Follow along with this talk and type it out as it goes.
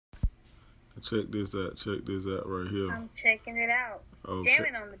Check this out right here. I'm checking it out. Okay.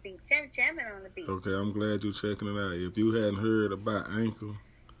 Jamming on the beat. Jamming on the beat. Okay, I'm glad you're checking it out. If you hadn't heard about Anchor,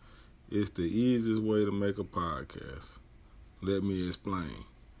 it's the easiest way to make a podcast. Let me explain.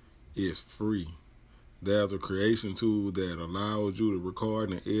 It's free. There's a creation tool that allows you to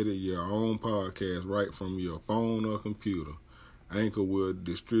record and edit your own podcast right from your phone or computer. Anchor will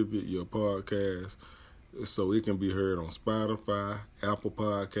distribute your podcast so it can be heard on Spotify, Apple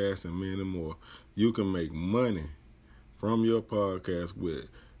Podcasts, and many more. You can make money from your podcast with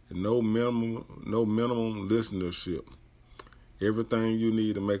no minimum listenership. Everything you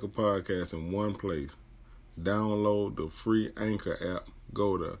need to make a podcast in one place. Download the free Anchor app.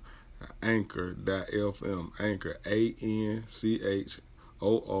 Go to anchor.fm, Anchor,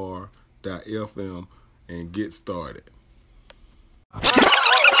 ANCHOR.FM, and get started.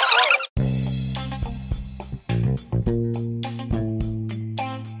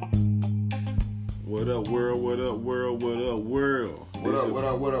 What up, world? What up, world? What up, world?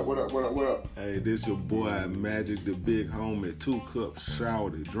 What up? Hey, this your boy Magic the Big Homie, 2 Cups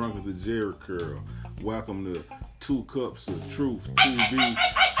Shouty, drunk as a Jerry Curl. Welcome to 2 Cups of Truth TV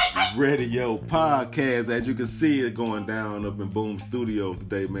radio podcast. As you can see it going down up in Boom Studios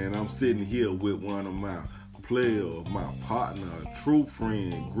today, man. I'm sitting here with one of my players, my partner, a true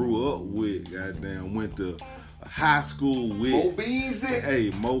friend, grew up with, goddamn, went to high school with. Mobeezy.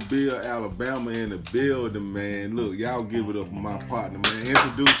 Hey, Mobile, Alabama in the building, man. Look, y'all give it up for my partner, man.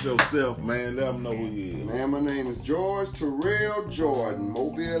 Introduce yourself, man. Let them know who you is. Man, my name is George Terrell Jordan,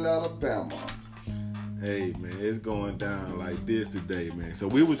 Mobile, Alabama. Hey, man, it's going down like this today, man. So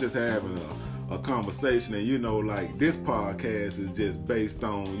we were just having a conversation, and, you know, like, this podcast is just based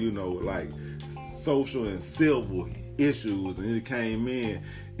on, you know, like, social and civil issues, and it came in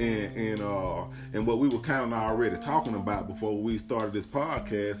and what we were kind of already talking about before we started this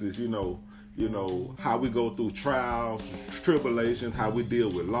podcast is, you know, how we go through trials, tribulations, how we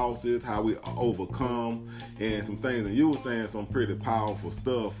deal with losses, how we overcome, and some things. And you were saying some pretty powerful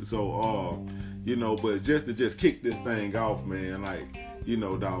stuff. So, you know, but just to kick this thing off, man, like, you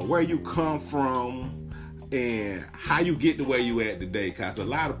know, dog, where you come from and how you get to where you at today. Because a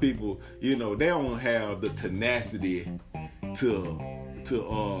lot of people, you know, they don't have the tenacity to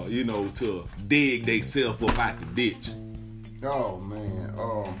dig themselves up out the ditch. Oh, man.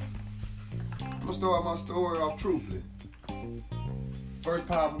 I'm going to start my story off truthfully. First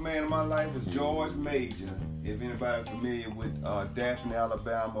powerful man in my life was George Major. If anybody familiar with Daphne,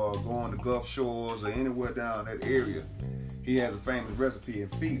 Alabama, or going to Gulf Shores or anywhere down that area, he has a famous recipe in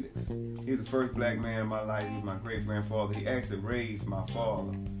Felix. He was the first black man in my life. He was my great-grandfather. He actually raised my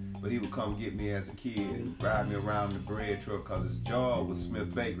father. But he would come get me as a kid and ride me around the bread truck because his job was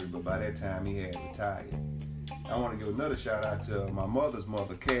Smith Bakery, but by that time he had retired. I want to give another shout out to my mother's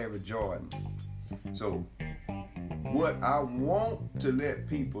mother, Carrie Jordan. So what I want to let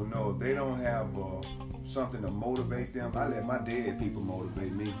people know, if they don't have something to motivate them, I let my dead people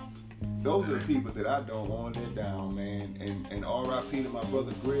motivate me. Those are the people that I don't want to let down, man. And R.I.P. to my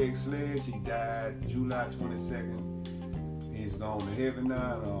brother Greg Sledge. He died July 22nd. He's gone to heaven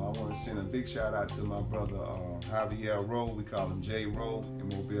now. I want to send a big shout out to my brother Javier Rowe. We call him J. Rowe in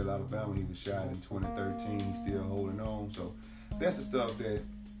Mobile, Alabama. He was shot in 2013. He's still holding on. So that's the stuff that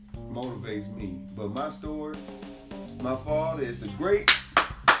motivates me. But my story, my father is the great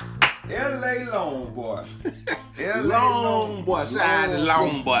L.A. Long Boy. Long boy, shout out to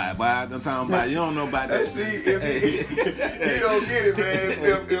Long Boy, boy. I'm talking about, you don't know about that. See, if he don't get it, man.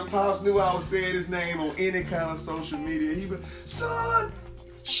 If Pops knew I was saying his name on any kind of social media, he'd be, son,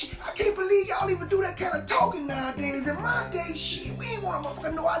 shit, I can't believe y'all even do that kind of talking nowadays. In my day, shit, we ain't want a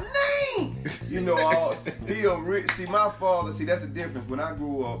motherfucker know our name. You know, see, my father, that's the difference. When I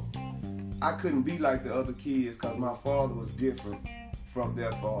grew up, I couldn't be like the other kids because my father was different from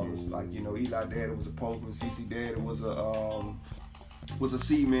their fathers. Like, you know, Eli daddy was a postman, CC daddy was a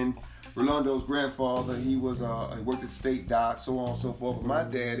seaman, Rolando's grandfather, he worked at the state dock, so on and so forth. But my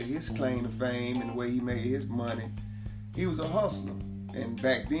daddy, his claim to fame and the way he made his money, he was a hustler. And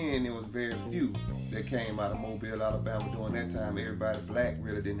back then, there was very few that came out of Mobile, Alabama. During that time, everybody black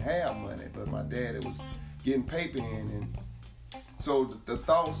really didn't have money, but my daddy was getting paper in. And so the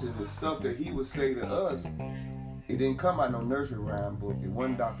thoughts and the stuff that he would say to us, it didn't come out no nursery rhyme book. It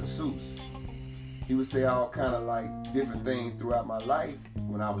wasn't Dr. Seuss. He would say all kind of like different things throughout my life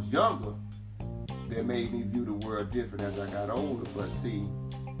when I was younger that made me view the world different as I got older. But see,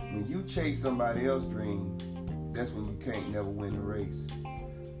 when you chase somebody else's dream, that's when you can't never win the race.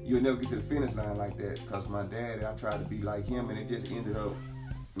 You'll never get to the finish line like that. Because my daddy, I tried to be like him, and it just ended up,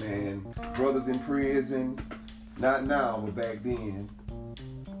 man, brothers in prison. Not now, but back then.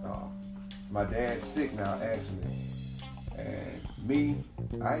 My dad's sick now, actually. And me,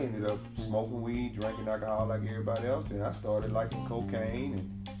 I ended up smoking weed, drinking alcohol like everybody else. Then I started liking cocaine,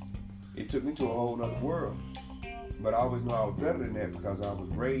 and it took me to a whole other world. But I always knew I was better than that because I was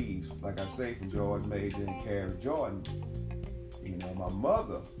raised, like I say, from George Major and Carrie Jordan. You know, my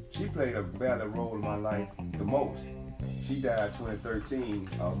mother, she played a valid role in my life the most. She died 2013,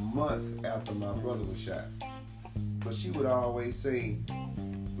 a month after my brother was shot. But she would always say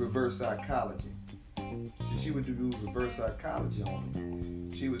reverse psychology. She would do reverse psychology on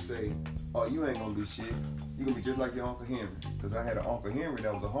me. She would say, oh, you ain't gonna be shit. You're gonna be just like your Uncle Henry. Because I had an Uncle Henry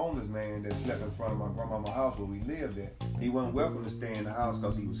that was a homeless man that slept in front of my grandmama's house where we lived at. He wasn't welcome to stay in the house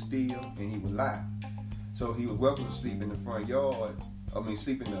because he would steal and he would lie. So he was welcome to sleep in the front yard.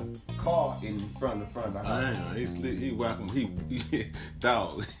 Sleep in the car in front of the house. Damn, he welcome.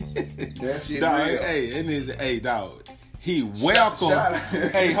 Dog. That shit dog, real. Hey, dog. He welcome.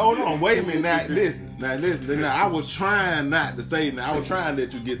 Hey, hold on, wait a minute. Now listen. Now I was trying not to say. Now I was trying to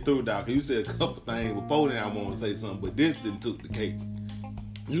let you get through, dog. Cause you said a couple things before then. I want to say something, but this didn't took the cake.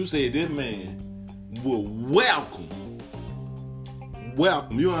 You said this man will welcome.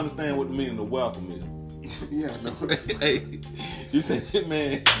 Welcome. You understand what the meaning of welcome is? Yeah, no. Hey, you said that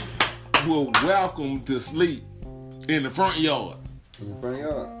man will welcome to sleep in the front yard. In the front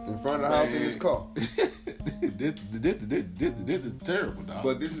yard. In front of the house in his car. This is terrible, dog.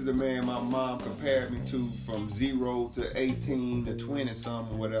 But this is the man my mom compared me to from 0 to 18 to 20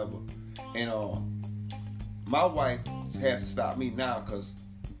 something, whatever. And my wife has to stop me now because,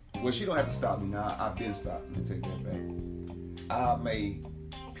 well, she don't have to stop me now. I've been stopped. Let me take that back. I may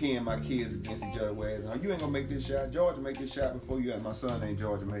pin my kids against each other, whereas you ain't gonna make this shot. Georgia make this shot before you. And my son ain't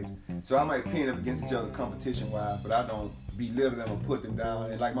Georgia Major, so I might pin them against each other competition wise, but I don't belittle them or put them down.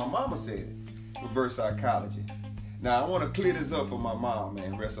 And like my mama said, reverse psychology. Now I want to clear this up for my mom,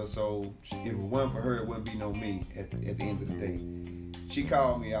 man. Rest her soul. If it wasn't for her, it wouldn't be no me at the end of the day. She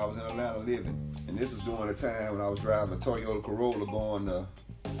called me. I was in Atlanta living, and this was during the time when I was driving a Toyota Corolla going to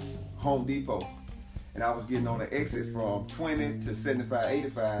Home Depot. And I was getting on the exit from 20 to 75,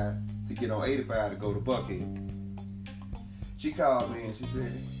 85 to get on 85 to go to Buckhead. She called me and she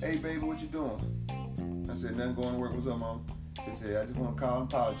said, hey, baby, what you doing? I said, nothing, going to work. What's up, Mom? She said, I just want to call and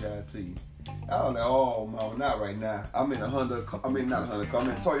apologize to you. I was like, oh, Mama, not right now. I'm in a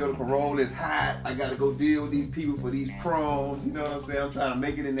Toyota Corolla. It's hot. I got to go deal with these people for these crumbs. You know what I'm saying? I'm trying to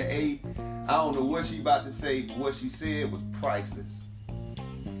make it in the 8. I don't know what she about to say, but what she said was priceless.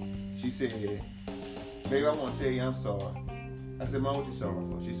 She said, baby, I want to tell you I'm sorry. I said, Mom, what you sorry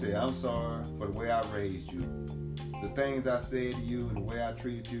for? She said, I'm sorry for the way I raised you. The things I said to you and the way I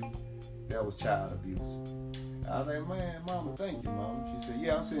treated you, that was child abuse. I was like, man, Mama, thank you, Mama. She said,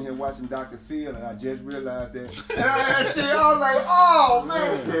 yeah, I'm sitting here watching Dr. Phil and I just realized that. And I was like, oh,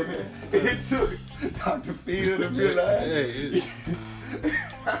 man. It took Dr. Phil to realize.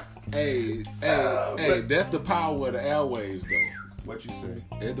 Hey, that's the power of the airwaves, though. What you say?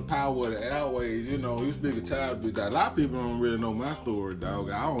 It's the power of the airways. You know, you speak of child abuse. A lot of people don't really know my story,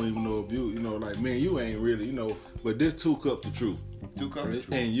 dog. I don't even know if you know, like, man, you ain't really, you know, but this 2 cups of truth. 2 cups of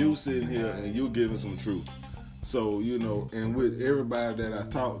truth. And you sitting here and you giving some truth. So, you know, and with everybody that I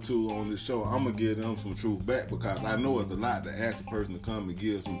talk to on this show, I'm going to give them some truth back because I know it's a lot to ask a person to come and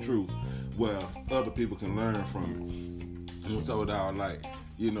give some truth where other people can learn from it. And so, dog, like,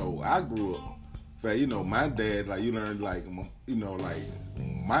 you know, I grew up. But, you know, my dad, like, you learned, like, you know, like,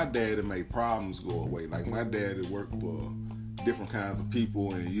 my dad had made problems go away. Like, my dad had worked for different kinds of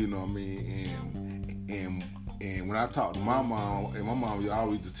people, and, you know what I mean? And when I talked to my mom, and my mom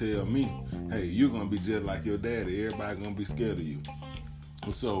always used to tell me, hey, you're going to be just like your daddy. Everybody going to be scared of you.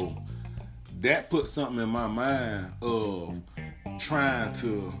 And so that put something in my mind of trying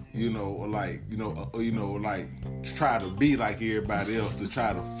to, try to be like everybody else, to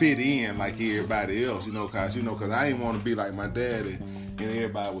try to fit in like everybody else, cause I didn't want to be like my daddy, and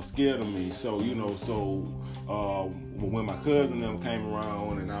everybody was scared of me. So, when my cousin and them came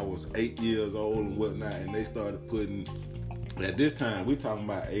around, and I was 8 years old and whatnot, and they started putting, at this time, we talking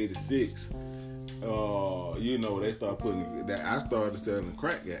about 86, they started putting that. I started selling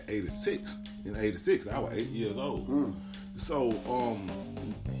crack at 86. In 86, I was 8 years old. So,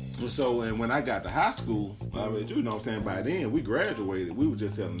 and when I got to high school, by then we graduated. We were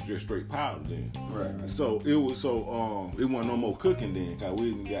just selling just straight powder then. Right. So it wasn't no more cooking then, cause we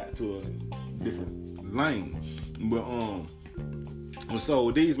even got to a different lane. But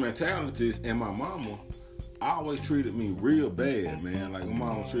so these mentalities, and my mama always treated me real bad, man. Like, my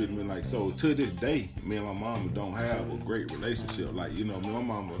mama treated me like, so to this day, me and my mama don't have a great relationship. Like, my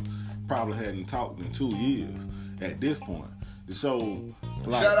mama probably hadn't talked in 2 years at this point. So,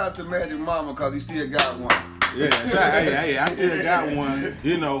 like, shout out to Magic Mama because he still got one. Yeah, hey, I still got one,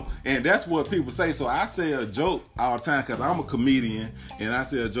 you know, and that's what people say. So I say a joke all the time because I'm a comedian, and I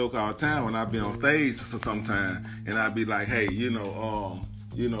say a joke all the time when I be on stage sometime, and I be like, hey,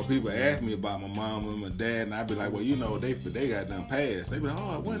 people ask me about my mom and my dad, and I be like, well, they got done passed. They be like,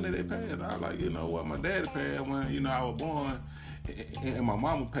 oh, when did they pass? I was like, you know what, my daddy passed when, I was born. And my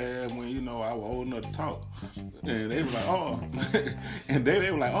mama passed when, I was old enough to talk. And they were like, oh. And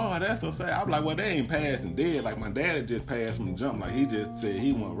they were like, oh, that's so sad. I was like, well, they ain't passed and dead. Like, my daddy just passed from the jump. Like, he just said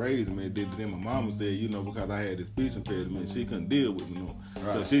he wasn't raising me. Then my mama said, because I had this speech impediment, she couldn't deal with me,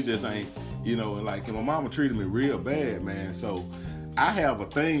 Right. So she just ain't, and my mama treated me real bad, man. So I have a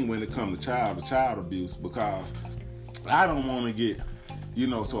thing when it comes to child abuse because I don't want to get...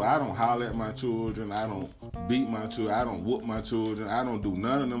 so I don't holler at my children, I don't beat my children, I don't whoop my children, I don't do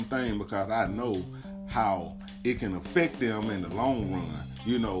none of them things because I know how it can affect them in the long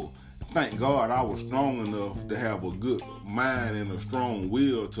run. Thank God I was strong enough to have a good mind and a strong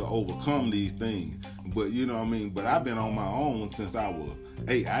will to overcome these things. But but I've been on my own since I was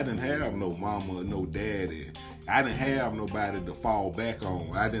 8. I didn't have no mama, no daddy. I didn't have nobody to fall back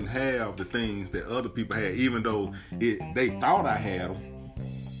on. I didn't have the things that other people had, even though they thought I had them.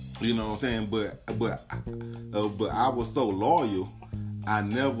 You know what I'm saying? But I was so loyal, I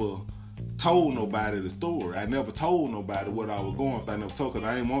never told nobody the story. I never told nobody what I was going through. I never told because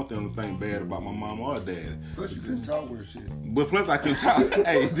I didn't want them to think bad about my mama or daddy. Plus you couldn't talk with shit. But plus I couldn't talk.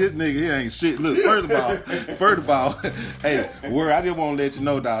 Hey, this nigga, he ain't shit. Look, first of all, hey, word, I just want to let you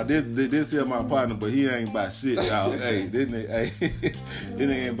know, dog, this here my partner, but he ain't about shit, dog. Hey, this nigga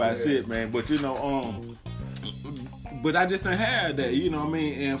ain't about shit, man. But but I just didn't have that, you know what I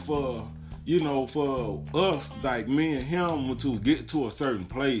mean? And for us, like me and him, to get to a certain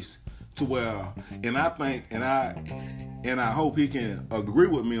place to where, and I think, and I hope he can agree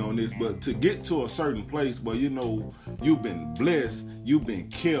with me on this, but to get to a certain place where, you've been blessed, you've been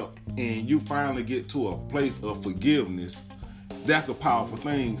kept, and you finally get to a place of forgiveness, that's a powerful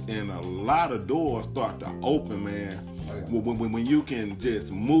thing. And a lot of doors start to open, man, when you can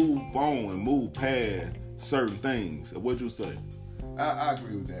just move on and move past certain things. What you say? I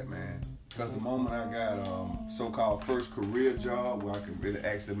agree with that, man. Because the moment I got so-called first career job where I could really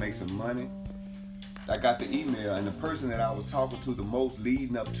actually make some money, I got the email, and the person that I was talking to the most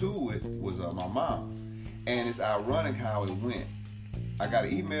leading up to it was my mom. And it's ironic how it went. I got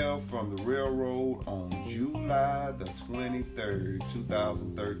an email from the railroad on July the 23rd,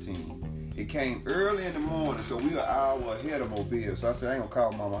 2013. It came early in the morning, so we were an hour ahead of Mobile. So I said, I ain't gonna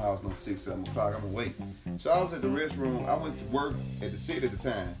call Mama's house no 6, 7 o'clock. I'm gonna wait. So I was at the restroom. I went to work at the city at the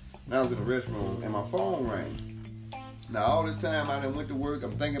time. And I was in the restroom, and my phone rang. Now, all this time I done went to work.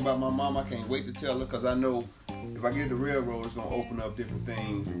 I'm thinking about my mom. I can't wait to tell her because I know if I get the railroad, it's gonna open up different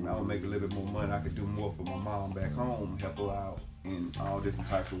things, and I'm gonna make a little bit more money. I could do more for my mom back home, help her out in all different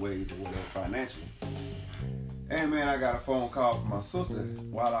types of ways or whatever financially. And man, I got a phone call from my sister.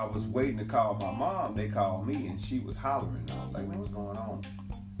 While I was waiting to call my mom, they called me, and she was hollering. I was like, man, what's going on?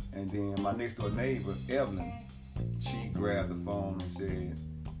 And then my next door neighbor, Evelyn, she grabbed the phone and said,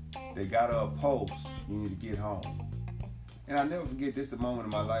 they got her a post, you need to get home. And I'll never forget this, the moment in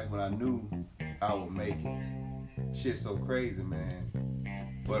my life when I knew I would make it. Shit's so crazy,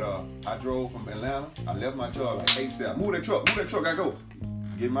 man. But I drove from Atlanta. I left my job like ASAP. Move that truck, I go.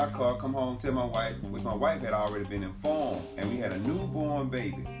 Get in my car, come home, tell my wife, which my wife had already been informed, and we had a newborn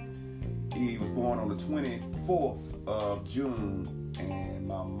baby. He was born on the 24th of June, and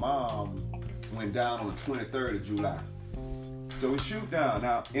my mom went down on the 23rd of July. So we shoot down.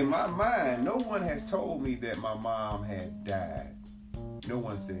 Now, in my mind, no one has told me that my mom had died. No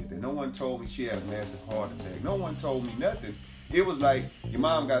one said that. No one told me she had a massive heart attack. No one told me nothing. It was like, your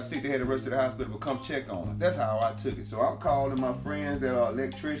mom got sick, they had to rush to the hospital, but come check on her. That's how I took it. So I'm calling my friends that are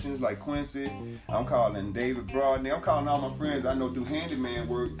electricians like Quincy. I'm calling David Brodney. I'm calling all my friends I know do handyman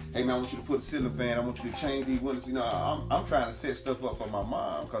work. Hey man, I want you to put a ceiling fan. I want you to change these windows. I'm trying to set stuff up for my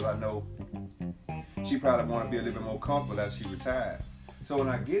mom because I know she probably want to be a little bit more comfortable as she retired. So when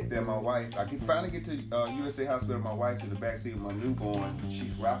I get there, my wife, finally get to USA Hospital, my wife's in the backseat with my newborn.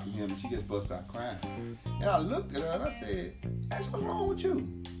 She's rocking him, and she just bust out crying. And I looked at her, and I said, "That's what's wrong with you?"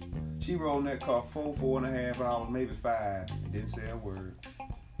 She rode in that car 4.5 hours, maybe 5, and didn't say a word.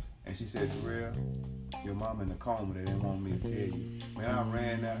 And she said, "Terrell, your mom in a coma. They didn't want me to tell you." Man, I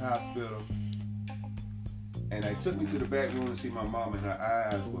ran that hospital, and they took me to the back room to see my mom, and her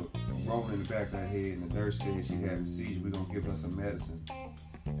eyes were rolling in the back of her head, and the nurse said she had a seizure. We're going to give her some medicine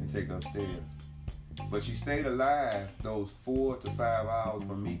and take her upstairs. But she stayed alive those 4 to 5 hours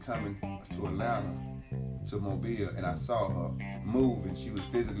from me coming to Atlanta to Mobile, and I saw her moving. She was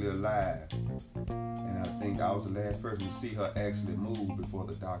physically alive, and I think I was the last person to see her actually move before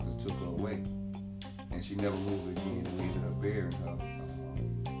the doctors took her away. And she never moved again, and we ended up burying her.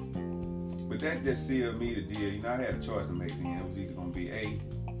 But that just sealed me the deal. You know, I had a choice to make then. It was either gonna be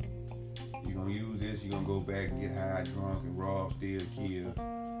you're gonna use this, you're gonna go back and get high, drunk, and rob, steal, kill.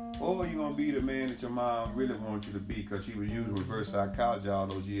 Or you're gonna be the man that your mom really wanted you to be, because she was using reverse psychology all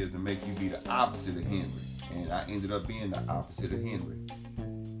those years to make you be the opposite of Henry. And I ended up being the opposite of Henry.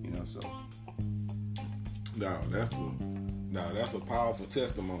 You know, so. No, that's a powerful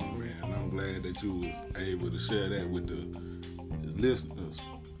testimony, man. And I'm glad that you was able to share that with the listeners.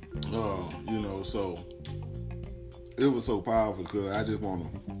 You know, so it was so powerful because I just want to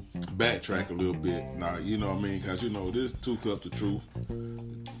backtrack a little bit. Now, you know what I mean? Because, you know, this 2 Cups of Truth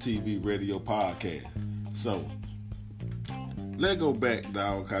TV, radio, podcast. So, let's go back,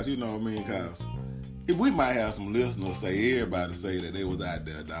 dog, because, you know what I mean? Because we might have some listeners say, everybody say that they was out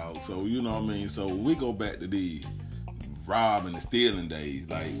there, dog. So, you know what I mean? So, we go back to the robbing and stealing days.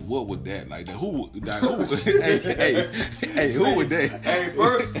 Like, what was that? Like, who who would that? Hey,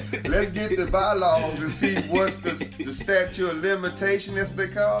 first, let's get the bylaws and see what's the statute of limitation, as they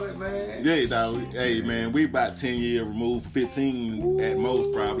call it, man. Yeah, dog. Hey, man, we about 10 years removed, 15 Ooh. at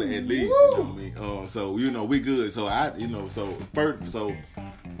most, probably, at least. Woo. You know what I mean? So, you know, we good. So, I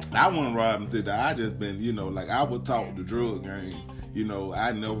wasn't robbing today. I just been, you know, like, I would talk the drug game. You know,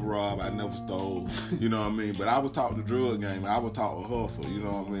 I never robbed, I never stole, you know what I mean? But I was taught the drug game, I was taught the hustle, you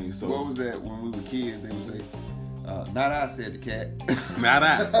know what I mean? So what was that when we were kids? They would say, not I, said the cat. Not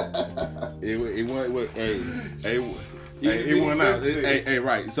I. It went, it went out. Hey,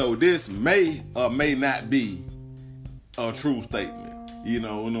 right. So this may or may not be a true statement. You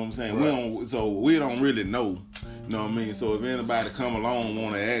know what I'm saying? Right. We don't really know. You know what I mean? So if anybody come along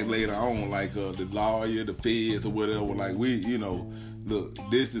want to act later on, like the lawyer, the feds, or whatever, like we, you know, look,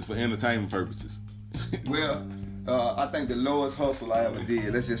 this is for entertainment purposes. Well, I think the lowest hustle I ever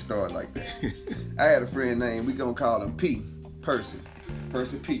did. Let's just start like that. I had a friend named, we gonna call him P. Percy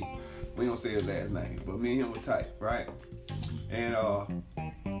P. We don't say his last name, but me and him were tight, right? And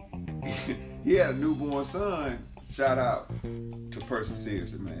he had a newborn son. Shout out to Percy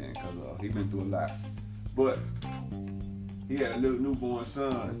seriously, man, because he been through a lot. But he had a little newborn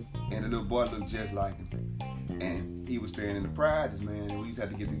son, and the little boy looked just like him. And he was staying in the projects, man, and we used to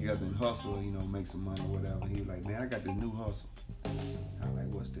have to get together and hustle, you know, make some money or whatever. He was like, man, I got this new hustle. I was like,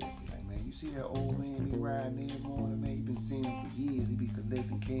 what's that? He's like, man, you see that old man be riding every morning, man? You been seeing him for years. He be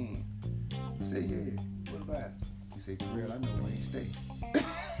collecting cans. I said, yeah, what about it? He said, Terrell, I know where he stay.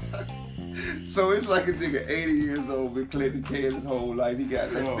 So it's like a nigga 80 years old, been collecting cans his whole life. He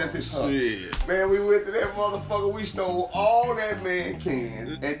got that's his hustle. Man, we went to that motherfucker. We stole all that man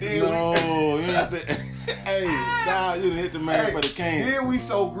cans, and then you have to. Hey, nah, you done hit the man for the can. Then we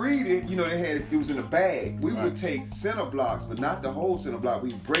so greedy, you know, it was in a bag. We would take center blocks, but not the whole center block.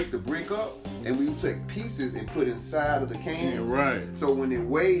 We break the brick up, and we would take pieces and put inside of the cans. Yeah, right. So when it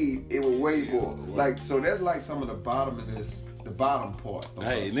weighed, it would weigh more. Like, so that's like some of the bottom of this. The bottom part.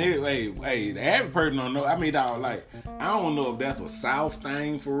 Hey, nigga, hey, the average person don't know. I mean, dog, like, I don't know if that's a South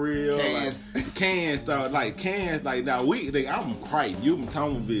thing for real. Cans. Like, cans, dog, like, dog, I'm Crichton, you from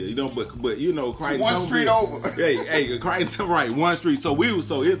Thomasville, you know, but you know, Crichton. One street over. hey, Crichton, right, one street. So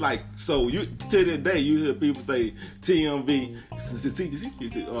it's like, so you, to this day, you hear people say TMV,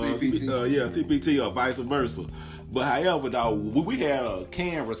 CPT, or vice versa. But however, dog, we had a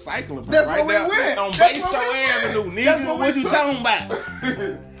can recycling plant right there on Baystow Avenue, nigga. What you talking about?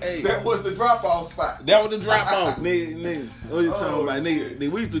 Hey. That was the drop-off spot. That was the drop-off, nigga. What you talking about,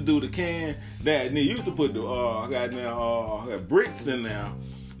 nigga? We used to do the can that nigga used to put the bricks in there.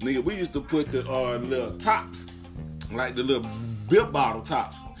 Nigga, we used to put the little tops, like the little beer bottle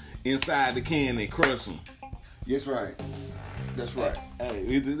tops, inside the can and crush them. Yes, right. That's right.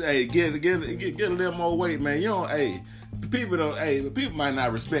 Hey, get a little more weight, man. You don't, people might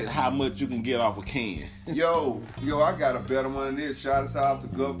not respect how much you can get off a can. Yo, I got a better one than this. Shout us out to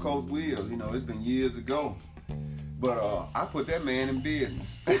Gulf Coast Wheels. You know, it's been years ago. But I put that man in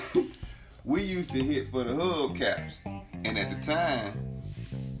business. We used to hit for the hubcaps. And at the time,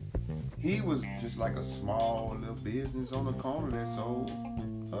 he was just like a small little business on the corner that sold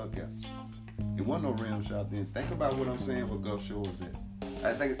hubcaps. It wasn't no rim shop then. Think about what I'm saying. What Gulf Shore is at?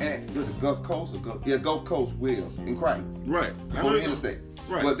 I think there's a Gulf Coast or Gulf Coast Wheels in Crichton. Right. On the interstate.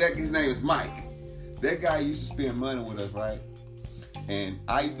 Right. But his name is Mike. That guy used to spend money with us, right? And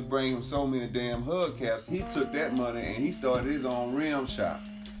I used to bring him so many damn hubcaps. He took that money and he started his own rim shop.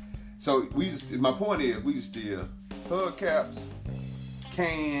 So my point is, we used to steal hubcaps,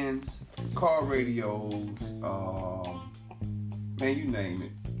 cans, car radios, man, you name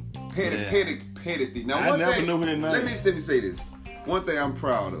it. Petty. Now, I never knew his name. Let me say this. One thing I'm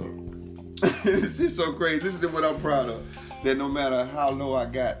proud of. This is so crazy. This is what I'm proud of. That no matter how low I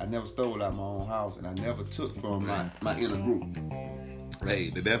got, I never stole out my own house, and I never took from my inner group. Hey,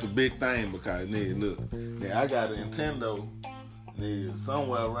 that's a big thing because, nigga, look, nigga, I got a Nintendo, nigga,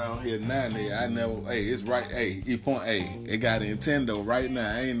 somewhere around here now, nigga. I never, hey, it's right, hey, it got a Nintendo right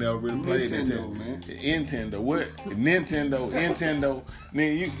now. I ain't never really played Nintendo, man. Nintendo, what? Nintendo,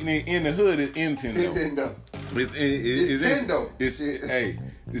 nigga, nigga, in the hood is Nintendo. It's Nintendo. It's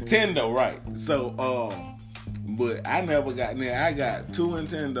Nintendo, right? So, but I never got, nigga, I got 2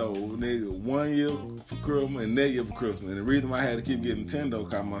 Nintendo, nigga, 1 year for Christmas and next year for Christmas. And the reason why I had to keep getting Nintendo,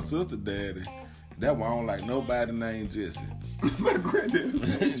 cause my sister daddy, that's why I don't like nobody named Jesse. My granddad.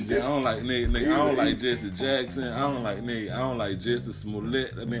 I don't like nigga. I don't like Jesse Jackson. I don't like Jesse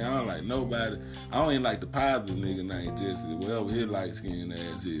Smollett. I don't like nobody. I don't even like the positive nigga named Jesse. Whatever his light skinned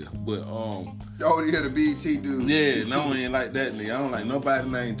ass here. But oh, yeah, the BET dude. Yeah, no, I don't even like that nigga. I don't like nobody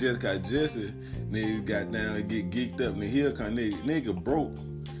named Jesse. Cause Jesse nigga got down and get geeked up. Nigga, here come nigga broke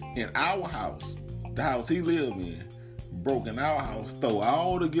in our house, the house he lived in. Broke in our house. Stole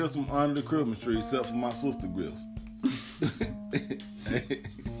all the gifts from under the Christmas tree except for my sister gifts.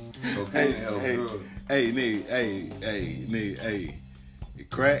 Hey,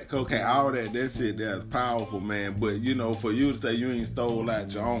 crack, cocaine, all that shit that's powerful, man. But you know, for you to say you ain't stole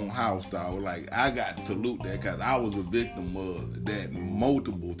out your own house, dog, like I got to salute that because I was a victim of that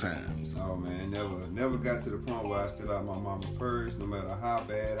multiple times. Oh man, never got to the point where I steal out my mama's purse, no matter how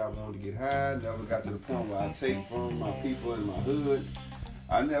bad I wanted to get high. Never got to the point where I take from my people in my hood.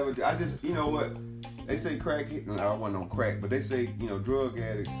 I just, you know what? They say crack, I wasn't on crack, but they say, you know, drug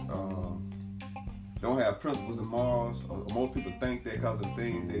addicts don't have principles and morals. Most people think that because of the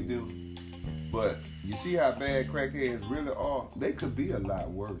things they do. But you see how bad crackheads really are? They could be a lot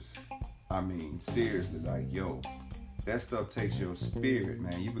worse. I mean, seriously, like, yo, that stuff takes your spirit,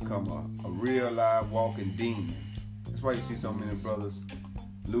 man. You become a real live walking demon. That's why you see so many brothers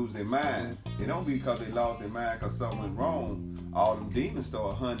lose their mind. It don't be because they lost their mind because something went wrong. All them demons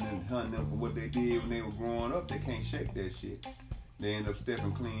start hunting them for what they did when they were growing up. They can't shake that shit. They end up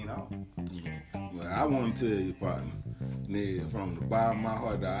stepping clean off. Well, I want to tell you, partner, nigga, from the bottom of my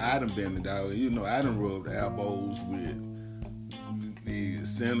heart, dog, I done been dog. You know, I done rubbed elbows with the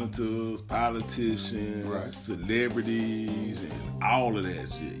senators, politicians, right, celebrities, and all of that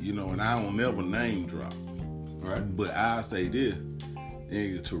shit. You know, and I don't never name drop. Right. But I say this,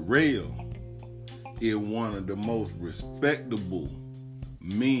 nigga, Terrell is one of the most respectable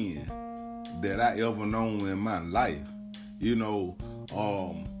men that I ever known in my life. You know,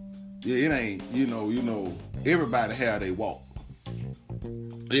 it ain't, you know, everybody how they walk.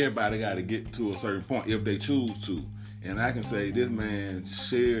 Everybody got to get to a certain point if they choose to. And I can say this man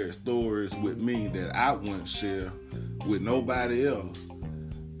shared stories with me that I wouldn't share with nobody else.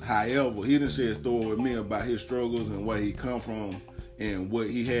 However, he didn't share a story with me about his struggles and where he come from and what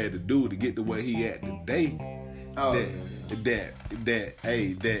he had to do to get to where he at today. That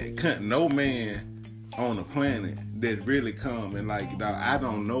couldn't no man on the planet that really come and like, dog, I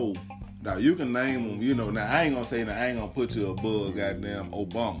don't know. Dog, you can name them, you know. Now I ain't gonna say that I ain't gonna put you above goddamn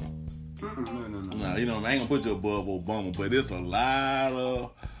Obama. No, you know, I ain't gonna put you above Obama, but it's a lot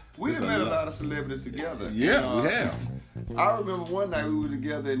of. We have met a lot of celebrities together. Yeah, we have. I remember one night we were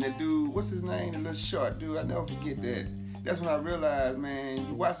together and that dude, what's his name? The little short dude, I never forget that. That's when I realized, man,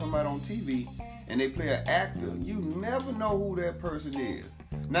 you watch somebody on TV and they play an actor, you never know who that person is.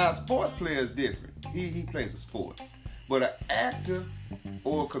 Now, a sports player is different. He plays a sport. But an actor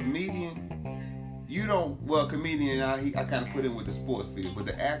or a comedian, you don't, well, comedian, I kind of put him with the sports field. But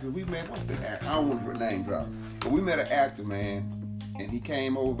the actor, we met, what's the actor? I don't want to name drop. But we met an actor, man, and he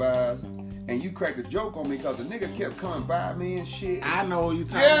came over by us. And you cracked a joke on me because the nigga kept coming by me and shit. I know who you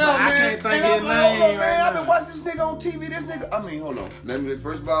talking about. Man. I can't think his name right now. I've been watching this nigga on TV. This nigga, I mean, hold on. Let me,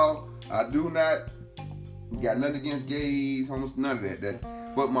 first of all, I do not got nothing against gays, almost none of that.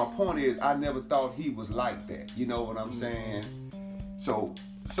 But my point is, I never thought he was like that. You know what I'm saying? So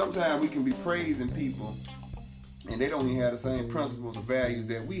sometimes we can be praising people and they don't even have the same principles or values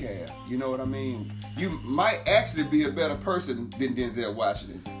that we have. You know what I mean? You might actually be a better person than Denzel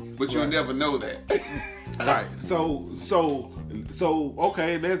Washington, but you'll never know that. Right. So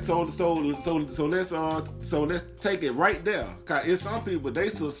okay. Let's take it right there. Cause it's some people they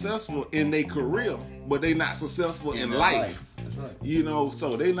successful in their career, but they not successful in life. That's right. You know,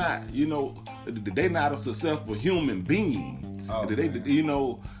 so they not. You know, they not a successful human being. Oh,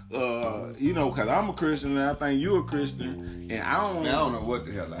 you know, cause I'm a Christian and I think you're a Christian, and I don't know what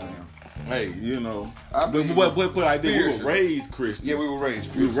the hell I am. Hey, you know, I but believe what I did, we were spiritually. raised Christian. Yeah, we were raised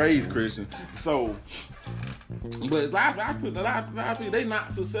We Christian. were raised Christian. So, but a lot of people, they not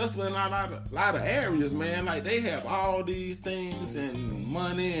successful in a lot of areas, man. Like they have all these things and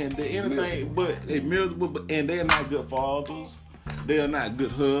money and anything, but they miserable. And they're not good fathers. They are not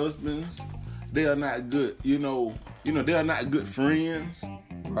good husbands. They are not good. You know, they are not good friends.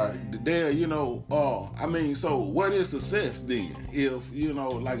 Right. They're, so what is success then? If,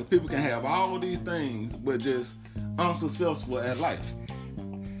 like if people can have all these things, but just unsuccessful at life.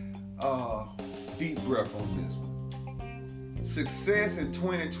 Deep breath on this one. Success in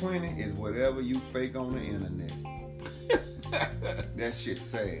 2020 is whatever you fake on the internet. That shit's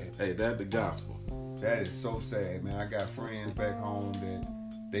sad. Hey, that's the gospel. That is so sad, man. I got friends back home that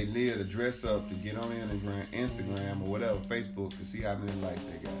they live to dress up to get on Instagram or whatever, Facebook, to see how many likes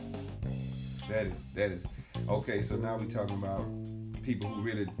they got. That is okay. So now we talking about people who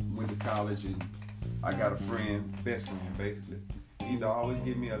really went to college, and I got a friend, best friend basically. He's always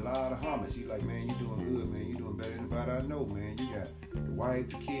giving me a lot of homage. He's like, man, you doing good, man. You doing better than anybody I know, man. You got the wife,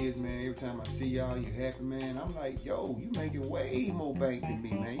 the kids, man. Every time I see y'all, you happy, man. I'm like, yo, you making way more bank than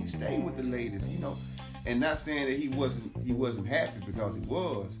me, man. You stay with the ladies, And not saying that he wasn't happy, because he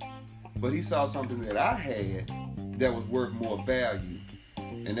was, but he saw something that I had that was worth more value,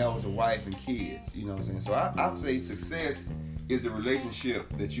 and that was a wife and kids. You know what I'm saying? So I say success is the relationship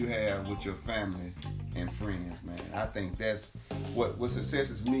that you have with your family and friends, man. I think that's what success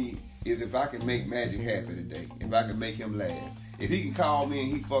is for me, is if I can make Magic happy today, if I can make him laugh. If he can call me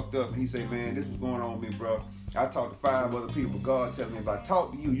and he fucked up and he say, man, this was going on with me, bro. I talked to 5 other people. God telling me if I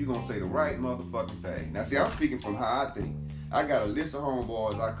talk to you, you're going to say the right motherfucking thing. Now, see, I'm speaking from how I think. I got a list of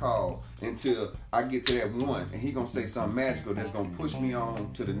homeboys I call until I get to that one, and he going to say something magical that's going to push me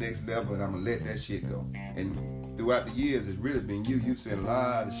on to the next level, and I'm going to let that shit go. And throughout the years, it's really been you. You've said a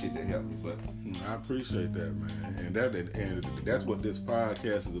lot of shit that helped me. But I appreciate that, man. And that's what this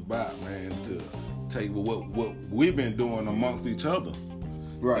podcast is about, man, to take what we've been doing amongst each other.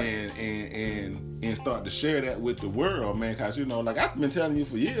 right. And start to share that with the world, man. Cause like I've been telling you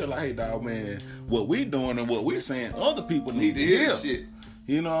for years, like, hey, dog, man, what we doing and what we're saying, other people need to hear. Shit.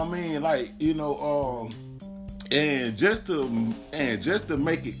 You know what I mean? Like, and just to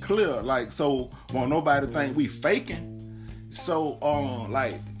make it clear, like, so won't nobody think we faking. So,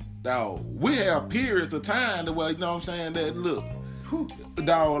 like, dog, we have periods of time that, well, you know what I'm saying, that look,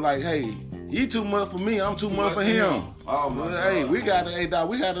 dog, like, hey, he too much for me, I'm too much for him. Oh my Hey, God. we gotta,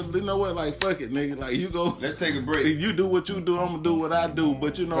 you know what, like, fuck it, nigga. Like, you go. Let's take a break. You do what you do, I'm gonna do what I do.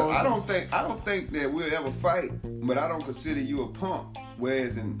 But I don't think that we'll ever fight, but I don't consider you a punk.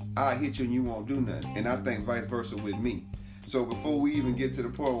 Whereas I hit you and you won't do nothing. And I think vice versa with me. So before we even get to the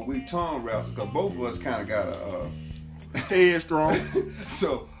point where we tongue wrestle, because both of us kind of got a headstrong.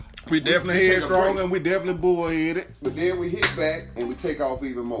 so We definitely take a headstrong break. and we definitely bullheaded. But then we hit back and we take off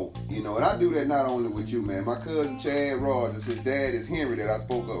even more, And I do that not only with you, man. My cousin Chad Rogers, his dad is Henry that I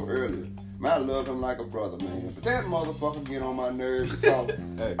spoke of earlier. Man, I love him like a brother, man. But that motherfucker get on my nerves because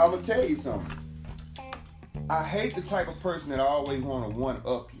Hey. I'm gonna tell you something. I hate the type of person that always want to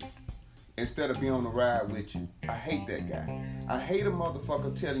one-up you instead of being on the ride with you. I hate that guy. I hate a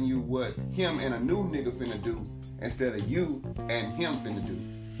motherfucker telling you what him and a new nigga finna do instead of you and him finna do.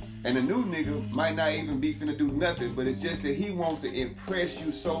 And the new nigga might not even be finna do nothing, but it's just that he wants to impress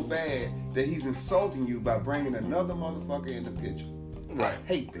you so bad that he's insulting you by bringing another motherfucker in the picture. Right. I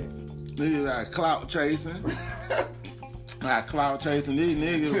hate that. Niggas like clout chasing. Like clout chasing these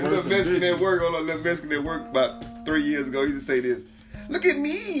niggas. Little working Mexican bitches. at work, little Mexican at work about 3 years ago, he used to say this. Look at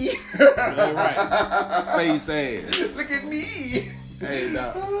me. All right. Face ass. Look at me. Hey,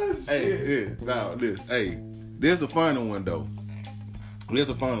 dog. Oh, Hey, shit. dog, this. Hey, this a funny one, though. This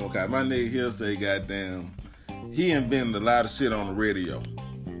a funny one, cause my nigga here say, goddamn, he invented a lot of shit on the radio.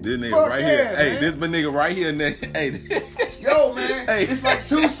 This nigga Fuck right yeah, here. Hey, man. this my nigga right here. Hey, Yo, man, Hey. it's like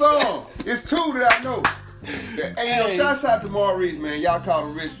 2 songs. It's 2 that I know. Hey, yo, Hey. shouts out to Maurice, man. Y'all call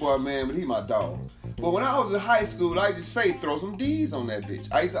him Rich Boy, man, but he my dog. But when I was in high school, I used to say, throw some D's on that bitch.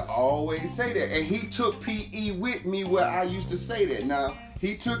 I used to always say that. And he took PE with me where I used to say that. Now,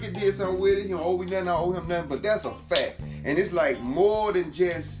 he took it, did something with it. You know, owe me nothing, I owe him nothing. But that's a fact. And it's like more than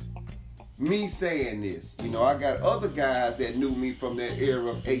just me saying this. I got other guys that knew me from that era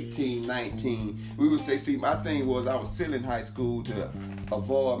of 18, 19. We would say, see, my thing was I was still in high school to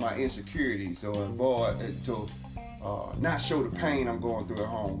avoid my insecurities. So to not show the pain I'm going through at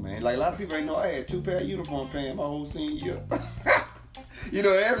home, man. Like a lot of people ain't know I had 2 pair of uniform pants my whole senior year. You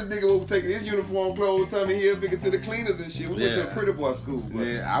know, average nigga was taking his uniform clothes, Tommy Hilfiger to the cleaners and shit. We went to a pretty boy school. But.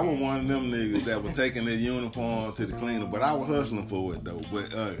 Yeah, I was one of them niggas that was taking their uniform to the cleaner, but I was hustling for it though.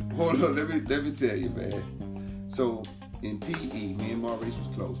 But hold on, let me tell you, man. So in PE, me and Maurice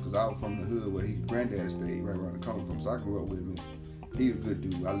was close because I was from the hood where his granddaddy stayed right around the corner from. So I grew up with him. He was a good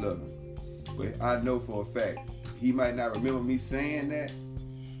dude. I love him. But I know for a fact he might not remember me saying that,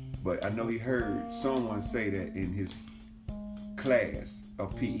 but I know he heard someone say that in his class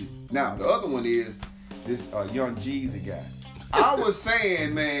of PE. Now, the other one is this young Jeezy guy. I was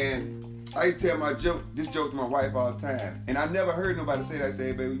saying, man, I used to tell this joke to my wife all the time, and I never heard nobody say that. I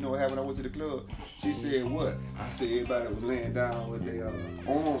said, baby, you know what happened? I went to the club. She said, what? I said, everybody was laying down with their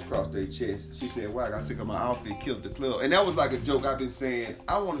arms across their chest. She said, why? I said, because my outfit killed the club. And that was like a joke I've been saying,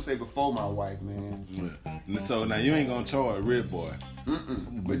 I want to say before my wife, man. yeah. So now you ain't gonna charge Red Boy.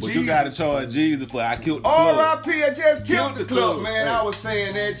 But Jesus, you gotta charge Jesus for I killed the club. R.I.P. I just killed the club, man. Hey. I was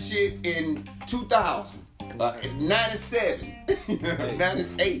saying that shit in 2000, 97,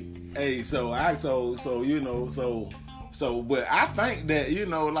 98. Hey, but I think that, you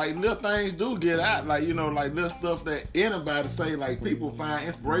know, like little things do get out, like, you know, like little stuff that anybody say, like people find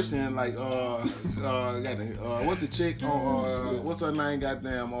inspiration in, like, what's the chick, what's her name,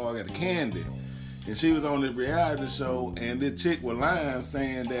 goddamn, got the Candy, and she was on the reality show, and this chick was lying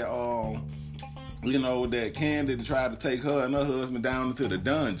saying that, you know, that Candy tried to take her and her husband down into the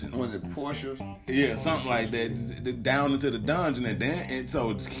dungeon. Was it Portia? Yeah, something like that, down into the dungeon,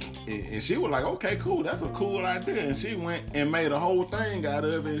 and she was like, okay, cool, that's a cool idea, and she went and made a whole thing out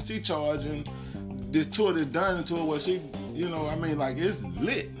of it, and she charging this tour, this dungeon tour, where she, you know, I mean, like, it's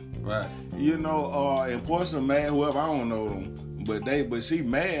lit, right? You know, and Portia mad, whoever, I don't know them, but she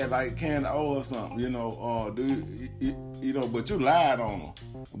mad like Candy or something, you know, dude, you know, but you lied on her,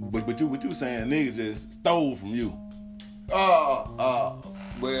 but you saying niggas just stole from you. Well,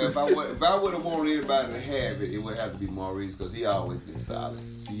 if I would have wanted anybody to have it, it would have to be Maurice, because he always been solid.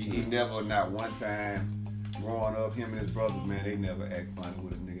 He never, not one time growing up, him and his brothers, man, they never act funny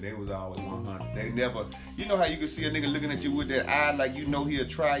with a nigga. They was always 100. They never, you know how you can see a nigga looking at you with that eye like you know he'll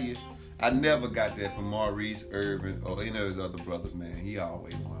try you? I never got that from Maurice, Irvin, or any of his other brothers, man. He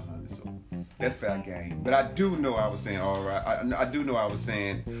always 100, so that's fair game. But I do know I was saying, all right, I do know I was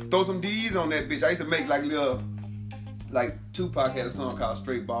saying, throw some D's on that bitch. I used to make like little, like Tupac had a song called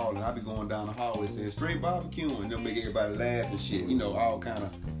Straight Ball, and I be going down the hallway saying straight barbecue, and they'll make everybody laugh and shit, you know, all kind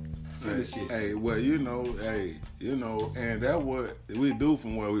of silly shit. Hey, well, you know, and that's what we do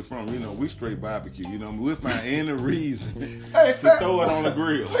from where we from. You know, we straight barbecue. You know, we'll find any reason to throw it on the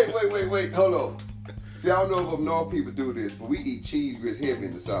grill. Wait, hold on. See, I don't know if up north people do this, but we eat cheese grits heavy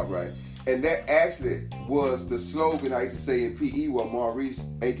in the South, right? And that actually was the slogan I used to say in PE where Maurice,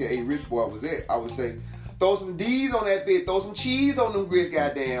 a.k.a. Rich Boy, was at. I would say, throw some D's on that bit, throw some cheese on them grits,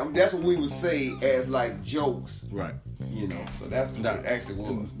 goddamn. That's what we would say as like jokes. Right. You know, so that's what it actually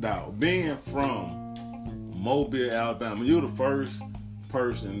was. Now, being from Mobile, Alabama, you're the first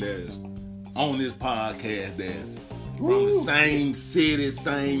person that's on this podcast that's from the same city,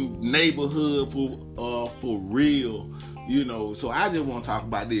 same neighborhood for real. You know, so I just want to talk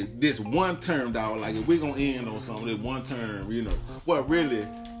about this one term, dog. Like, if we're going to end on something, this one term, you know. Well, really,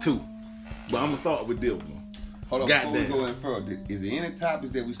 two. But I'm going to start with this one. Hold on, before we go in further, is there any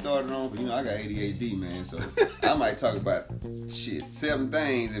topics that we started on? But you know, I got ADHD, man, so I might talk about 7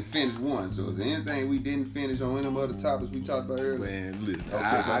 things and finish one. So is there anything we didn't finish on any of the other topics we talked about earlier? Man, listen,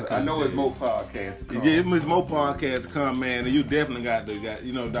 okay, I know it's more podcasts to come. Yeah, it's more podcasts to come, man, and you definitely got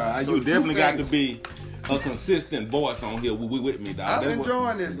to be a consistent voice on here with me, dog. I'm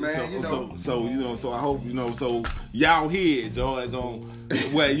enjoying this, man. So I hope, you know, so y'all hear it, Joy,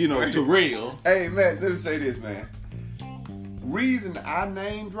 to real. Hey, man, let me say this, man. Reason I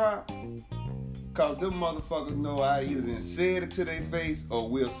name drop, cause them motherfuckers know I either done said it to their face or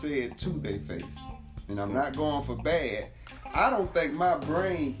will say it to their face. And I'm not going for bad. I don't think my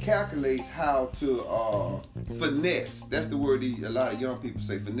brain calculates how to finesse. That's the word a lot of young people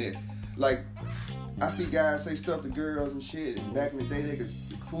say, finesse. Like, I see guys say stuff to girls and shit, and back in the day they could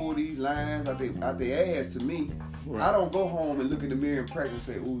pull these lines out their ass to me. Right. I don't go home and look in the mirror and practice and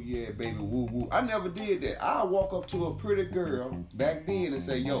say, "Oh yeah, baby, woo woo." I never did that. I walk up to a pretty girl back then and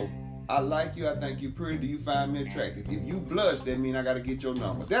say, "Yo, I like you. I think you pretty. Do you find me attractive?" If you blush, that mean I gotta get your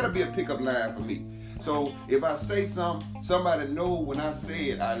number. That'll be a pickup line for me. So if I say something, somebody know when I say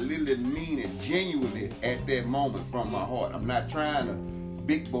it, I literally mean it genuinely at that moment from my heart. I'm not trying to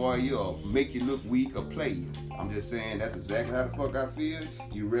big boy you or make you look weak or play you. I'm just saying that's exactly how the fuck I feel.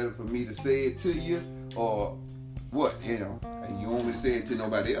 You ready for me to say it to you or what? You know, and you want me to say it to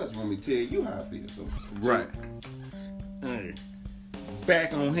nobody else. You want me to tell you how I feel. So right. Hey,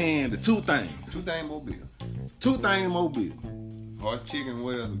 back on hand, the two things. Two things Mobile. Two things Mobile. Horse chicken,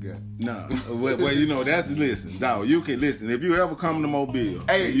 what else we got? Nah, well, you know, that's listen, dog. You can listen if you ever come to Mobile.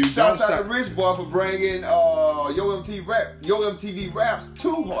 Hey, you shouts out to Rich Boy for bringing Yo MTV Raps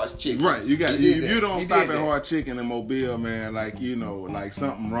to Horse Chicken. Right, you got He did if that. you don't He stop did at that. Hard Chicken in Mobile, man, like you know, like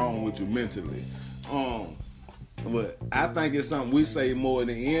something wrong with you mentally. But I think it's something we say more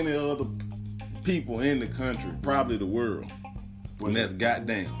than any other people in the country, probably the world, and that's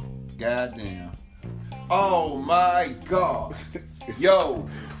goddamn. Goddamn. Oh my God. Yo,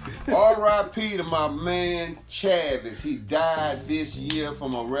 R.I.P. to my man Chavis. He died this year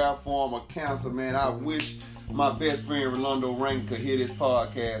from a rare form of cancer, man. I wish my best friend Rolando Rankin could hear this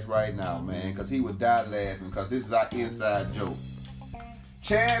podcast right now, man, because he would die laughing, because this is our inside joke.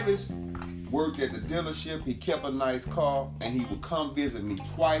 Chavis worked at the dealership. He kept a nice car, and he would come visit me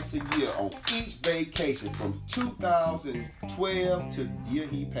twice a year on each vacation from 2012 to the year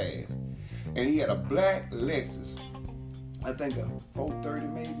he passed. And he had a black Lexus, I think a 430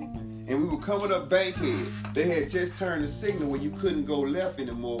 maybe. And we were coming up Bankhead. They had just turned the signal where you couldn't go left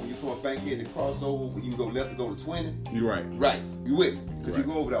anymore. When you come up Bankhead to cross over, when you can go left to go to 20. You right. Right. You with me? Because Right.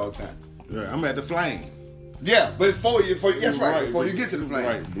 you go over there all the time. Yeah, I'm at the Flame. Yeah, but it's for you. That's right. Right, Before you get to the Flame.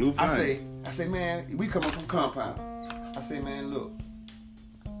 right, Blue Flame. I say, man, we coming from Compound. I say, man, look,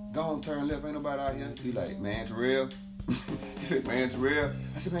 go on, turn left. Ain't nobody out here. He like, man, Terrell. He said, man, Terrell.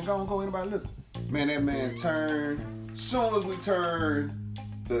 I said, man, go on, ain't nobody look. Man, that man turned. Soon as we turned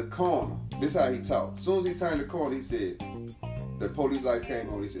the corner, this how he talked. Soon as he turned the corner, he said, the police lights came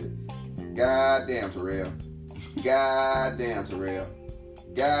on. He said, God damn, Terrell. God damn, Terrell.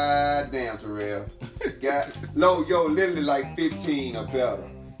 God damn, Terrell. Yo, literally like 15 or better.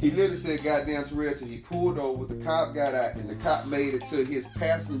 He literally said, God damn, Terrell, till he pulled over. The cop got out, and the cop made it to his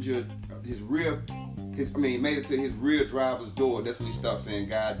passenger, made it to his rear driver's door. That's when he stopped saying,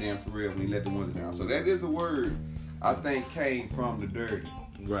 God damn, Terrell, when he let the window down. So that is a word I think came from the dirty.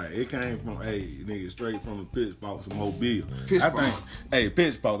 Right, it came from nigga straight from the pitch box of Mobile. Pitch I box. think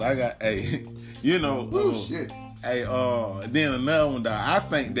pitch box. I got you know. Oh shit. Then another one, dog. I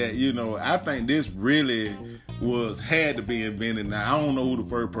think that I think this really had to be invented. Now I don't know who the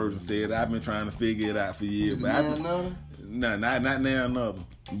first person said it. I've been trying to figure it out for years. Is it But now another? no, not now another.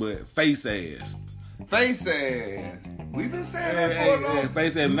 But face ass. Face ass. We've been saying that for a long time.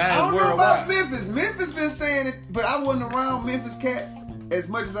 Face ass. I Now don't it's know about worldwide. Memphis. Memphis been saying it, but I wasn't around Memphis cats as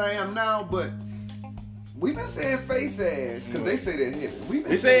much as I am now. But we've been saying face ass because they say that heavy.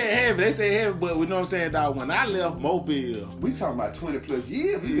 They say it heavy. They say it heavy. But you know what I'm saying, dog. When I left Mobile, We talking about 20 plus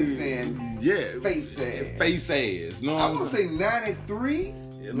years. We've been saying face ass. face ass. Know what I I'm want to saying? say 93,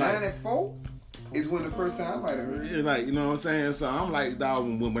 like- 94 is when the first time I might have heard it. Yeah, like, you know what I'm saying? So I'm like, dog,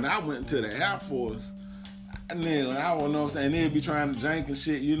 when I went to the Air Force, and then I don't know what I'm saying, they'd be trying to jank and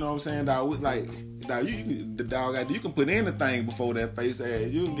shit, you know what I'm saying, dog, dog, you can put anything before that face ass.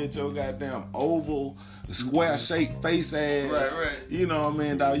 You can get your goddamn oval, square shaped face ass. Right. You know what I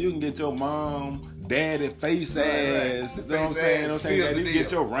mean, dog? You can get your mom, daddy face Right. ass. You know what I'm Face saying? ass, You seals can the get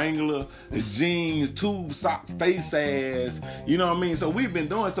deal. your Wrangler, the jeans, tube sock face ass. You know what I mean? So we've been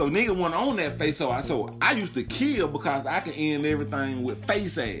doing so nigga went on that face. So I used to kill because I could end everything with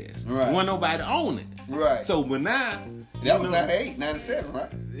face ass. Right. Wasn't nobody on it. Right. So when I That was 98, 97, right?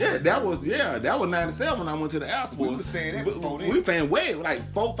 yeah, that was 97 when I went to the Air Force. We was saying that before then. We saying way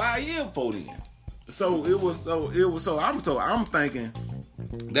like 4-5 years before then. So it was I'm thinking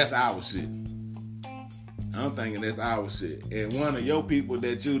that's our shit. I'm thinking that's our shit. And one of your people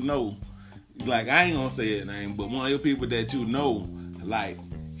that you know, like I ain't gonna say his name, but one of your people that you know, like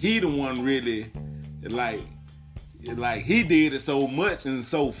he the one really like he did it so much and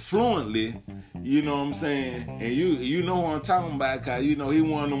so fluently, you know what I'm saying? And you know what I'm talking about, cause you know he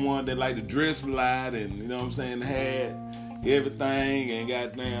one of the one that like to dress a lot and you know what I'm saying, had everything and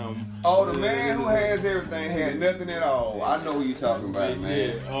goddamn. Oh, the man who has everything had nothing at all. I know who you talking about,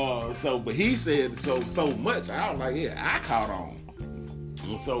 man. Yeah. But he said so much. I was like, yeah, I caught on.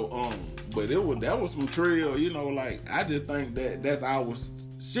 And so but that was some trill, you know, like I just think that's our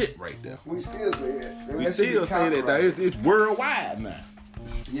shit right there. We still say that. We still say that though. It's worldwide now.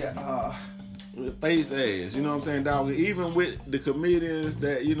 Yeah. Face ass, you know what I'm saying, dog? Even with the comedians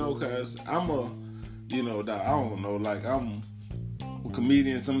that, you know, cause I'm a, you know, dog, I don't know, like I'm a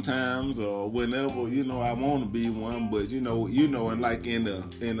comedian sometimes or whenever, you know, I want to be one, but you know, and like in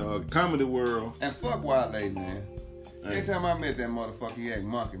the comedy world. And fuck Wale, man. Anytime I met that motherfucker, he act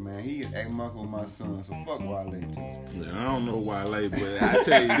monkey, man. He act monkey with my son, so fuck Wale too. I don't know Wale, but I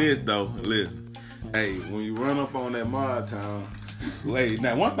tell you this though, listen, hey, when you run up on that Mod Town, wait,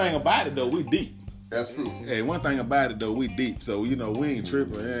 now one thing about it though, we deep. That's true. Hey, one thing about it though, we deep, so you know we ain't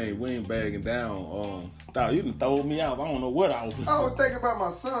tripping, we ain't bagging down. Thought you done throw me off. I don't know what I was. I was thinking about my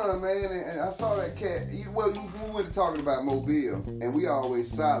son, man, and I saw that cat. We went talking about Mobile, and we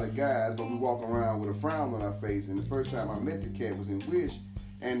always solid guys, but we walk around with a frown on our face. And the first time I met the cat was in Wish,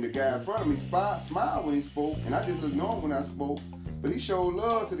 and the guy in front of me smiled when he spoke, and I just looked normal when I spoke. But he showed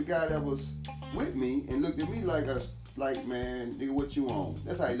love to the guy that was with me and looked at me like, man, nigga, what you on?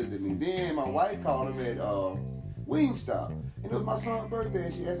 That's how he looked at me. Then my wife called him at Wingstop. And it was my son's birthday,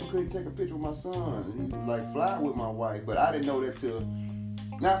 and she asked him could he take a picture with my son. And he was like, fly with my wife. But I didn't know that till,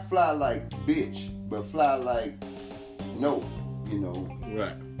 not fly like bitch, but fly like no, you know.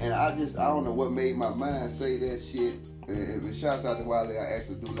 Right. And I don't know what made my mind say that shit. And shouts out to Wale, I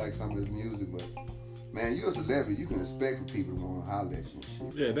actually do like some of his music, but man, you're a celebrity. You can expect for people to want to holler at you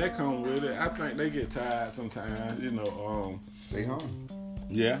and shit. Yeah, that come with it. I think they get tired sometimes, you know. Stay home.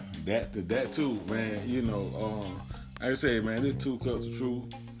 Yeah, that too, man. You know, like I say, man, this 2 cups of truth.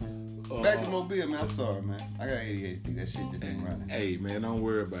 Back to Mobile, man. I'm sorry, man. I got ADHD. That shit just ain't running. Hey, man, don't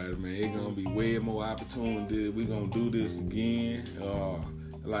worry about it, man. It's gonna be way more opportunity. We gonna do this again.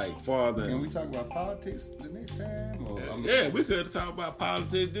 Like farther. Can we talk about politics the next time? Or, yeah, we could talk about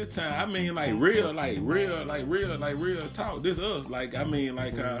politics this time. I mean, like real talk. This us. Like, I mean,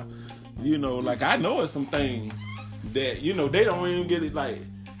 like, you know, like I know it's some things that, you know, they don't even get it. Like,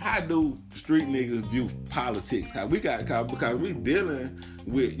 how do street niggas view politics? Because we dealing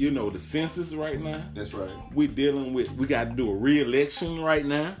with, you know, the census right now. That's right. We got to do a re-election right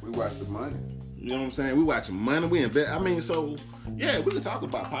now. We watch the money. You know what I'm saying? We watching money. We invest. I mean, so yeah, we can talk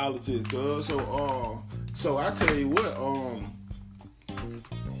about politics, cuz. So I tell you what,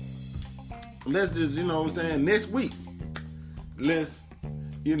 let's just, you know what I'm saying, next week, let's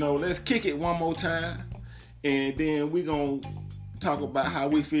kick it one more time, and then we gonna talk about how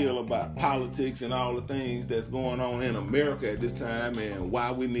we feel about politics and all the things that's going on in America at this time, and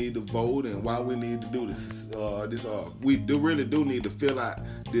why we need to vote and why we need to do this. We really do need to fill out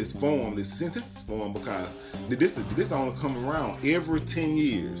this form, this census form, because this only comes around every 10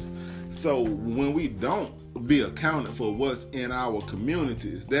 years. So when we don't be accounted for what's in our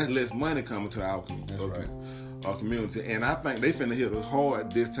communities, that's less money coming to our community. And I think they finna hit us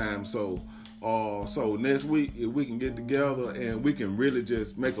hard this time. So next week, if we can get together and we can really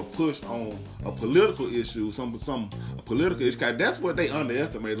just make a push on a political issue, some political issue, because that's what they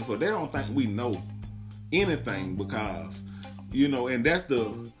underestimate us for. They don't think we know anything, because, you know, and that's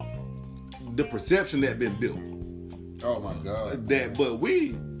the perception that been built. Oh my God. But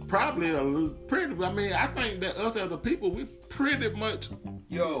we probably are pretty. I mean, I think that us as a people, we pretty much.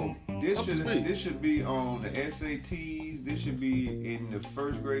 Yo, this should be on the SATs. This should be in the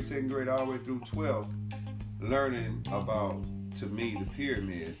 1st grade, 2nd grade, all the way through 12th, learning about, to me, the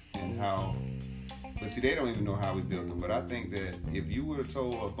pyramids and how. But see, they don't even know how we built them. But I think that if you would have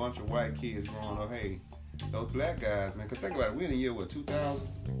told a bunch of white kids growing up, hey, those black guys, man, because think about it, we're in the year 2000.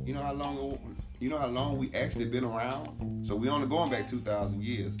 You know how long we actually been around? So we only going back 2,000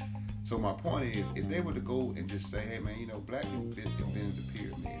 years. So my point is, if they were to go and just say, hey man, you know, black people invented the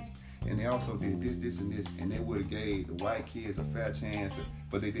pyramids, and they also did this, and this, and they would have gave the white kids a fair chance to,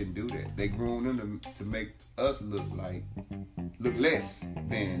 but they didn't do that. They groomed them to make us look less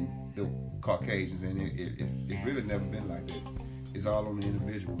than the Caucasians, and it really never been like that. It's all on the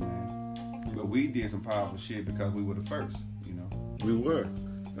individual, man. But we did some powerful shit because we were the first, you know. We were.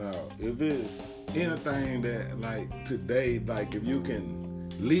 If there's anything that, like, today, like, if you can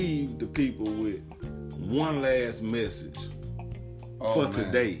leave the people with one last message for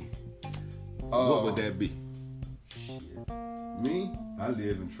today, what would that be? Shit. Me? I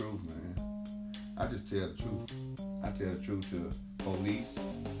live in truth, man. I just tell the truth. I tell the truth to police.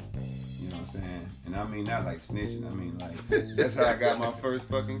 You know what I'm saying? And I mean, not like snitching. I mean, like, that's how I got my first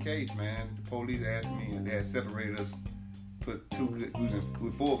fucking case, man. The police asked me, and they had separated us, put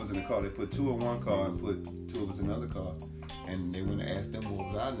with 4 of us in the car. They put 2 in one car and put 2 of us in another car. And they went and asked them what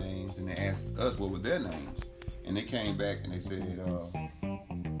was our names, and they asked us what were their names. And they came back and they said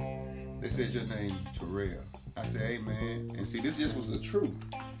your name Terrell. I said, hey man, and see, this just was the truth.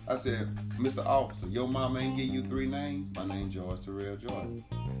 I said, Mr. Officer, your mama ain't give you 3 names? My name George Terrell Jordan.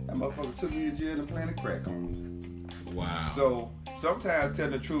 That motherfucker took me to jail and planted crack on me. Wow. So sometimes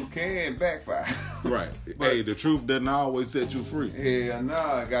telling the truth can backfire. Right. Hey, the truth doesn't always set you free. Hell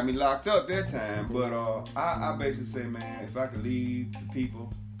nah, got me locked up that time. But I basically say, man, if I could leave the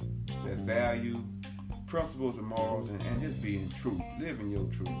people that value principles and morals and just be in truth, live in your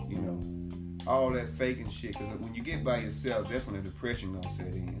truth, you know. All that faking shit, because when you get by yourself, that's when the depression gonna set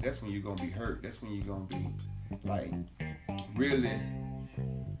in. That's when you're gonna be hurt. That's when you're gonna be like really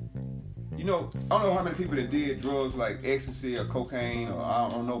You know, I don't know how many people that did drugs like ecstasy or cocaine, or I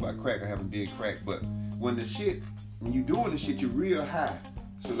don't know about crack. I haven't did crack, but when you doing the shit, you're real high.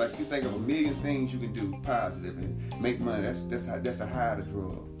 So like you think of a million things you can do positive and make money. That's the high of the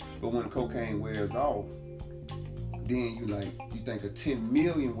drug. But when cocaine wears off, then you think of 10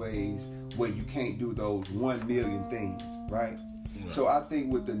 million ways where you can't do those 1 million things, right? Yeah. So I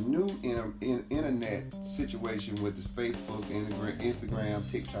think with the new internet situation with this Facebook, Instagram,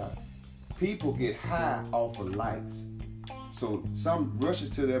 TikTok, people get high off of likes. So some rushes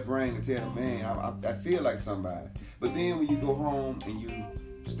to their brain and tell them, man, I feel like somebody. But then when you go home and you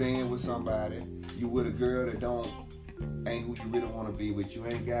staying with somebody, you with a girl that ain't who you really want to be with, you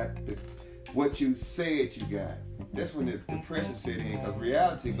ain't got what you said you got. That's when the depression set in, because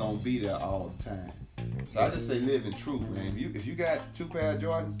reality gonna be there all the time. So I just say live in truth, man. If you got 2 pair of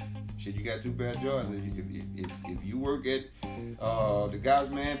Jordans, shit, you got 2 pair of Jordans. If you work at the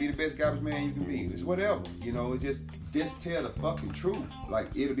garbage man, be the best garbage man you can be. It's whatever, you know. It's just tell the fucking truth.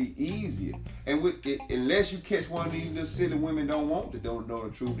 Like, it'll be easier. And with it, unless you catch one of these little silly women don't know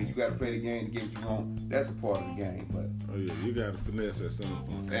the truth, and you got to play the game to get what you want. That's a part of the game. But you got to finesse at some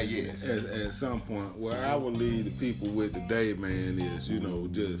point. Yes. At some point, where I will lead the people with today, man, is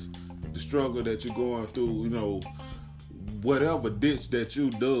just the struggle that you're going through. Whatever ditch that you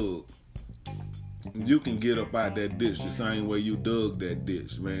dug, you can get up out that ditch the same way you dug that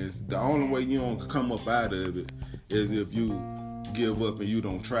ditch, man. It's the only way you don't come up out of it is if you give up and you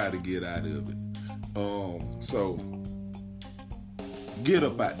don't try to get out of it. So get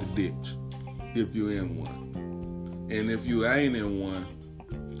up out the ditch if you're in one. And if you ain't in one,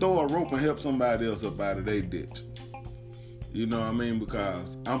 throw a rope and help somebody else up out of their ditch. You know what I mean?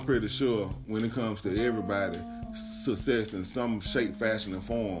 Because I'm pretty sure when it comes to everybody, success in some shape, fashion, and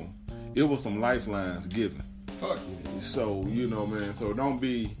form, it was some lifelines given. Fuck yeah. So, man, so don't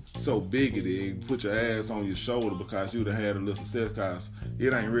be so bigoted and put your ass on your shoulder because you done had a little success, because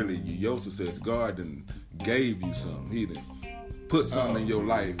it ain't really your success. God done gave you something. He done put something in your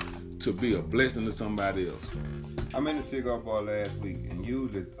life to be a blessing to somebody else. I'm in the cigar bar last week, and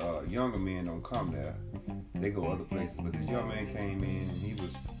usually younger men don't come there. They go other places. But this young man came in, and he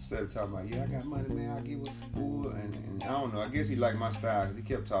was instead of talking about, yeah, I got money, man, I'll give it, and I don't know. I guess he liked my style because he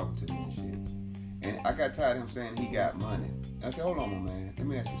kept talking to me and shit. And I got tired of him saying he got money. And I said, hold on, man. Let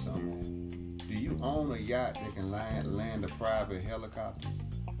me ask you something, man. Do you own a yacht that can land a private helicopter?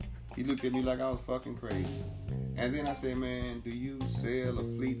 He looked at me like I was fucking crazy. And then I said, man, do you sell a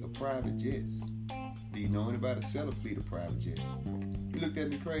fleet of private jets? Do you know anybody sell a fleet of private jets? He looked at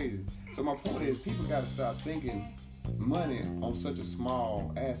me crazy. So my point is, people got to stop thinking money on such a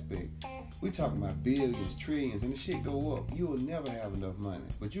small aspect. We talking about billions, trillions, and the shit go up. You will never have enough money.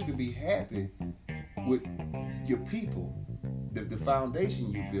 But you can be happy with your people, the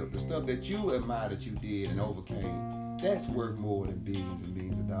foundation you built, the stuff that you admire that you did and overcame. That's worth more than billions and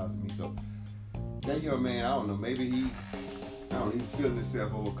billions of dollars to me. So that young man, I don't know, maybe he feeling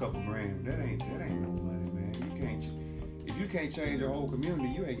himself over a couple grand. That ain't no money, man. If you can't change your whole community,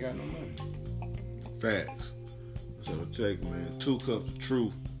 you ain't got no money. Facts. So check, man. 2 Cups of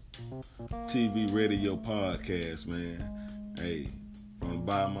Truth TV radio podcast, man. Hey, from the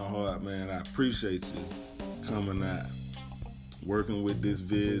bottom of my heart, man, I appreciate you coming out, working with this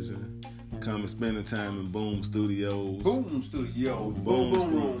vision, coming spending time in Boom Studios. Boom Studios. Boom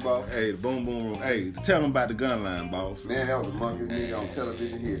Room, boss. Hey, Boom Room. Hey, tell them about the gun line, boss. Man, that was the monkey nigga on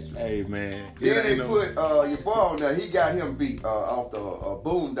television history. Hey, man. Then they put your boy on there. He got him beat off the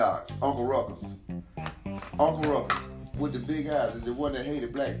Boondocks, Uncle Ruckus. Uncle Ruckus with the big eyes, the one that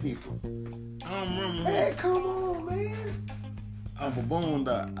hated black people. I don't remember. Hey, come on, man. Uncle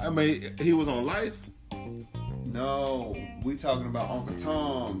Boondock. I mean, he was on Life? No, we talking about Uncle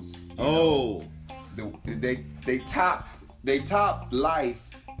Tom's. Oh. They topped Life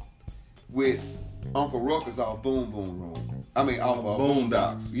with Uncle Ruckus off Boom Room. I mean, off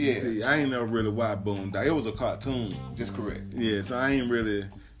Boondocks. Yeah. See, I ain't never really watched Boondock. It was a cartoon. Just correct. Yeah, so I ain't really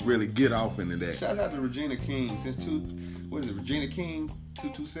get off into that. Shout out to Regina King Regina King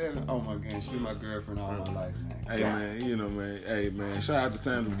 227. Oh my God, she been my girlfriend all my life, man. Hey man, Hey man, shout out to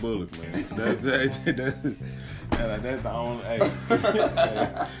Sandra Bullock, man. That's the only.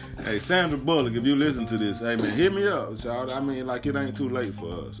 Hey, Sandra Bullock, if you listen to this, hey man, hit me up, child. I mean, like, it ain't too late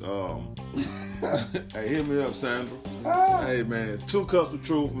for us. Hey, hit me up, Sandra. Hey man, 2 Cups of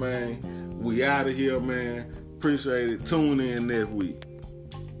Truth, man. We out of here, man. Appreciate it. Tune in next week.